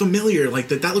 looks familiar. Like,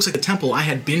 that looks like a temple. I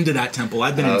had been to that temple.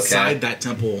 I've been inside that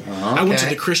temple. I went to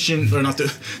the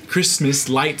Christmas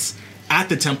lights at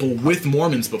the temple with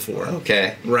Mormons before.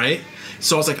 Okay. Right?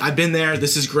 So I was like, I've been there.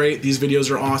 This is great. These videos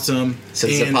are awesome. So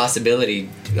it's a possibility,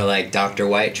 like, Dr.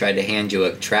 White tried to hand you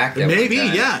a tract. Maybe,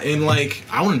 yeah. And, like,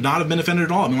 I would not have been offended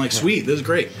at all. I'm like, sweet, this is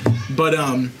great. But,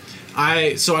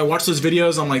 I watched those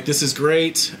videos. I'm like, this is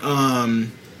great.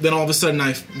 Then all of a sudden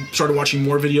I started watching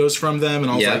more videos from them,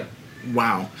 and I was like,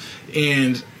 wow.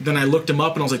 And then I looked them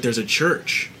up, and I was like, there's a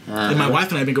church. And my wife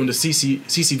and I have been going to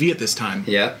CCV at this time.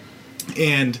 Yeah.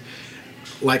 And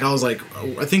like, I was like,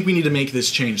 I think we need to make this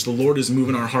change. The Lord is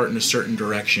moving our heart in a certain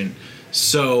direction.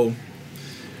 So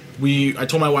I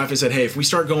told my wife, I said, hey, if we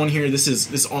start going here, this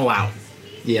is all out.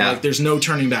 Yeah. Like, there's no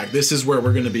turning back. This is where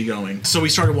we're going to be going. So we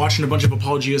started watching a bunch of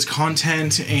Apologia's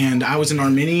content, and I was an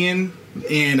Arminian,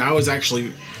 and I was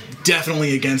actually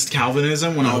definitely against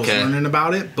Calvinism when I was learning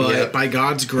about it. But by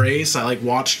God's grace, I like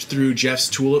watched through Jeff's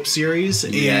Tulip series,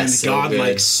 and God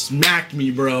like smacked me,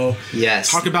 bro.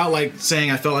 Yes. Talk about like saying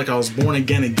I felt like I was born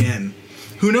again.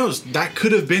 Who knows? That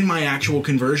could have been my actual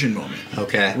conversion moment.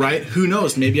 Okay. Right? Who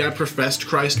knows? Maybe I professed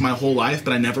Christ my whole life,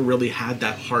 but I never really had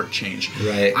that heart change.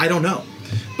 Right. I don't know.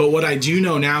 But what I do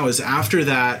know now is after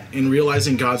that, in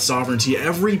realizing God's sovereignty,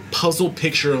 every puzzle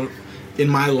picture in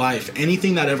my life,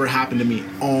 anything that ever happened to me,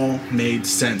 all made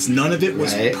sense. None of it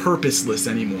was purposeless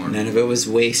anymore. None of it was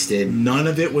wasted. None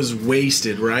of it was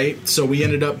wasted, right? So we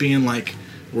ended up being like,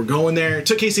 we're going there. It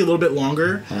took Casey a little bit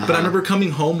longer, but I remember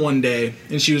coming home one day,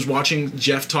 and she was watching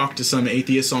Jeff talk to some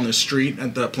atheists on the street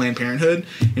at the Planned Parenthood,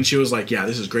 and she was like, yeah,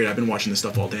 this is great. I've been watching this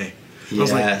stuff all day. I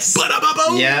was like,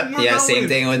 yeah, same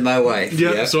thing with my wife.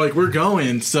 Yeah, so like, we're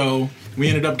going. So we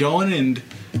ended up going, and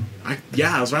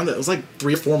I was around that. It was like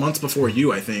 3 or 4 months before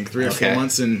you, I think. 3 or 4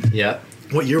 months. And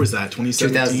what year was that?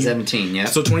 2017, yeah.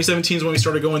 So 2017 is when we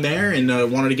started going there and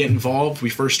wanted to get involved. We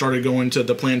first started going to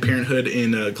the Planned Parenthood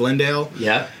in Glendale.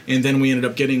 Yeah. And then we ended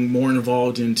up getting more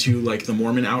involved into like the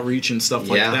Mormon outreach and stuff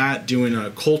like that, doing a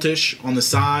cultish on the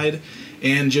side,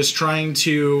 and just trying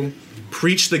to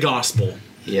preach the gospel.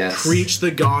 Yes. Preach the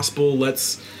gospel.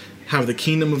 Let's have the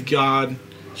kingdom of God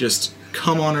just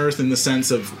come on earth in the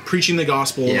sense of preaching the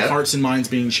gospel, hearts and minds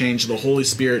being changed, the Holy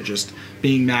Spirit just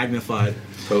being magnified.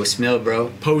 Post-mill,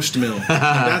 bro. Post-mill.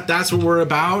 That's what we're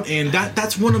about, and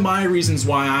that's one of my reasons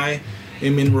why I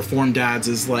am in Reformed Dads,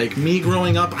 is like, me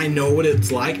growing up, I know what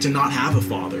it's like to not have a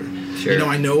father. Sure. You know,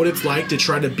 I know what it's like to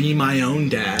try to be my own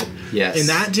dad. Yes. And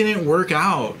that didn't work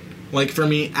out, like, for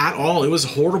me at all. It was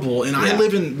horrible,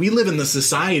 and we live in the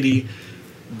society,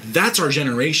 that's our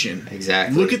generation.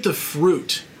 Exactly. Look at the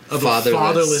fruit of a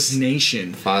fatherless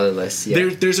nation. Fatherless,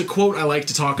 yeah. There's a quote I like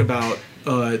to talk about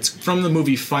It's from the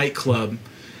movie Fight Club,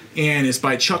 and it's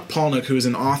by Chuck Palahniuk, who is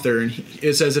an author. And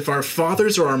it says, if our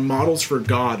fathers are our models for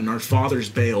God and our fathers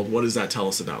bailed, what does that tell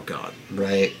us about God?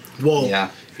 Right. Well,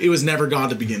 Yeah. it was never God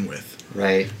to begin with,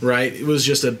 Right. right? It was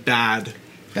just a bad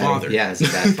father. Yeah, it's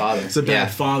a bad father. It's a bad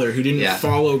father who didn't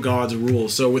follow God's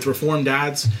rules. So with Reformed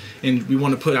Dads, and we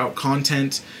want to put out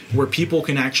content where people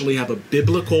can actually have a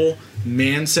biblical,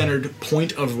 man-centered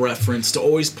point of reference to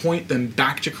always point them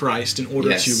back to Christ in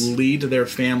order to lead their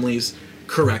families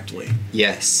correctly.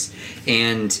 Yes.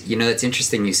 And, you know, it's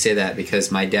interesting you say that,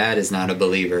 because my dad is not a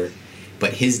believer,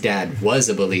 but his dad was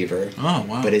a believer. Oh,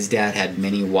 wow. But his dad had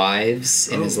many wives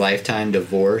in his lifetime,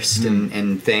 divorced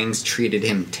and things, treated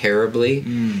him terribly.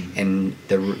 And,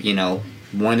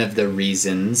 one of the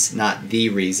reasons, not the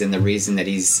reason that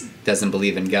he doesn't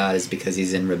believe in God is because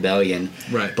he's in rebellion.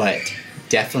 Right. But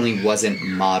definitely wasn't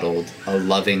modeled a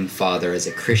loving father as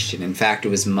a Christian. In fact, it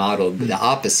was modeled the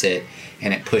opposite,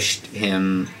 and it pushed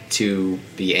him to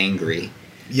be angry.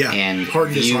 Yeah, and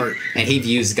hardened his heart. And he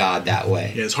views God that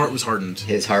way. Yeah, his heart was hardened.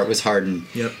 His heart was hardened.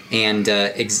 Yep. And,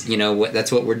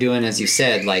 that's what we're doing, as you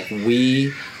said. Like,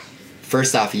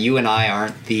 first off, you and I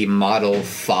aren't the model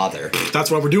father.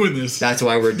 That's why we're doing this. That's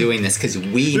why we're doing this, because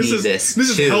we need this.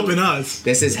 This is helping us.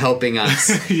 This is helping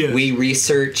us. Yes. We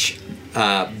research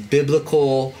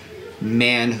biblical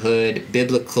manhood,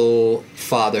 biblical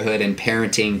fatherhood and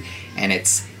parenting, and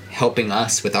it's helping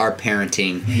us with our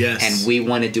parenting. Yes. And we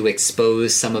wanted to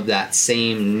expose some of that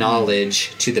same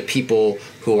knowledge to the people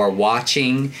who are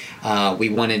watching. We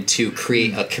wanted to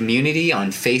create a community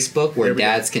on Facebook where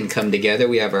dads can come together.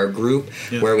 We have our group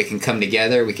where we can come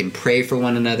together. We can pray for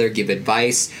one another, give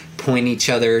advice, point each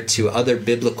other to other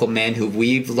biblical men who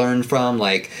we've learned from,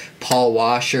 like Paul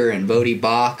Washer and Bodie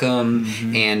Baucham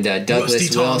and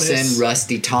Douglas Wilson,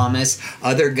 Rusty Thomas,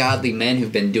 other godly men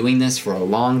who've been doing this for a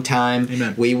long time.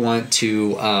 Amen. We want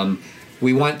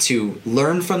to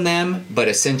learn from them, but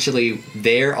essentially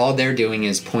all they're doing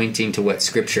is pointing to what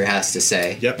Scripture has to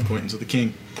say. Yep, pointing to the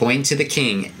King. Point to the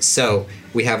King. So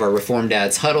we have our Reformed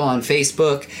Dads Huddle on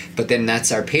Facebook, but then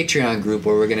that's our Patreon group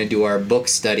where we're going to do our book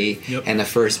study. Yep. And the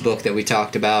first book that we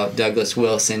talked about, Douglas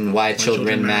Wilson, Why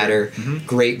Children Matter.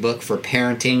 Great book for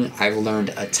parenting. I've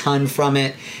learned a ton from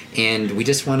it, and we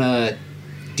just want to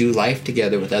do life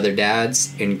together with other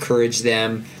dads, encourage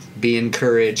them, be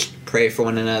encouraged, pray for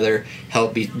one another,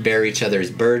 help bear each other's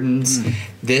burdens.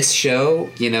 This show,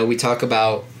 we talk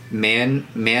about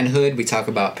manhood, we talk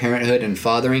about parenthood and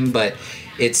fathering, but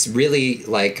it's really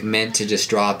like meant to just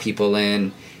draw people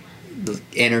in,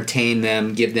 entertain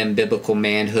them, give them biblical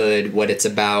manhood, what it's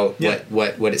about,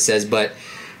 what it says. But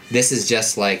this is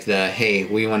just like hey,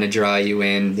 we want to draw you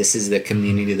in. This is the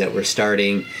community that we're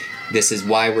starting. This is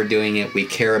why we're doing it. We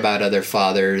care about other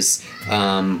fathers.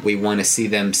 We want to see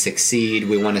them succeed.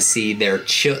 We want to see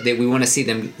we want to see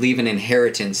them leave an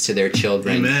inheritance to their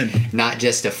children. Amen. Not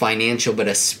just a financial, but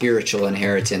a spiritual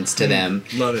inheritance to them.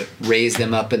 Love it. Raise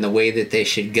them up in the way that they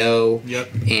should go. Yep.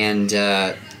 And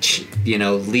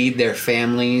lead their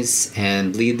families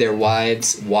and lead their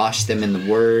wives. Wash them in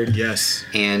the Word. Yes.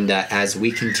 And as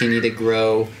we continue to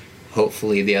grow,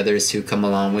 hopefully the others who come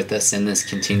along with us in this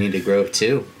continue to grow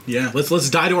too. Yeah, let's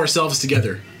die to ourselves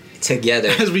together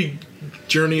as we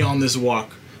journey on this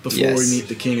walk before we meet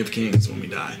the King of Kings when we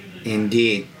die.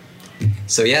 Indeed.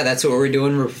 So that's what we're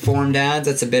doing, Reformed Dads.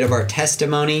 That's a bit of our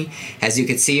testimony. As you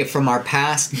can see it from our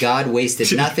past, God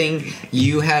wasted nothing.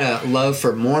 You had a love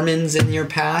for Mormons in your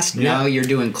past. Yeah. Now you're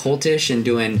doing cultish and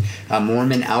doing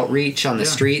Mormon outreach on the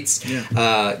streets.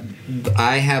 Yeah.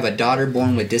 I have a daughter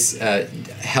born with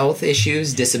health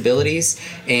issues, disabilities,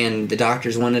 and the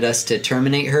doctors wanted us to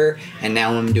terminate her. And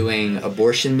now I'm doing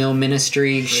abortion mill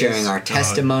ministry, sharing our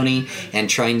testimony, and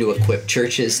trying to equip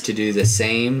churches to do the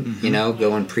same.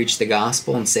 Go and preach the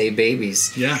gospel and save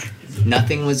babies. Yeah.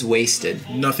 Nothing was wasted.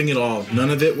 Nothing at all. None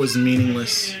of it was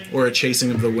meaningless or a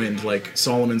chasing of the wind. Like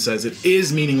Solomon says, it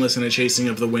is meaningless and a chasing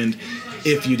of the wind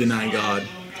if you deny God.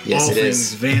 Yes, all it things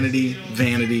is. Vanity,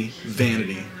 vanity,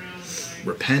 vanity.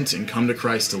 Repent and come to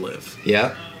Christ to live.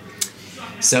 Yep.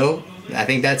 So, I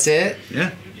think that's it.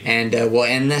 Yeah. And we'll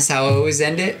end this how I always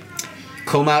end it.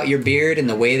 Comb out your beard in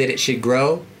the way that it should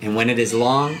grow, and when it is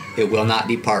long, it will not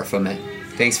depart from it.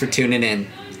 Thanks for tuning in.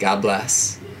 God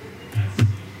bless.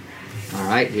 All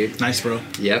right, dude. Nice, bro.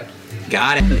 Yep.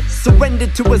 Got it. Surrender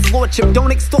to his lordship,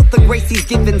 don't extort the grace he's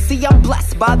given. See, I'm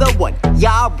blessed by the one,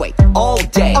 Yahweh, all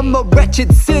day. I'm a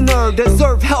wretched sinner,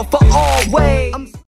 deserve hell for always.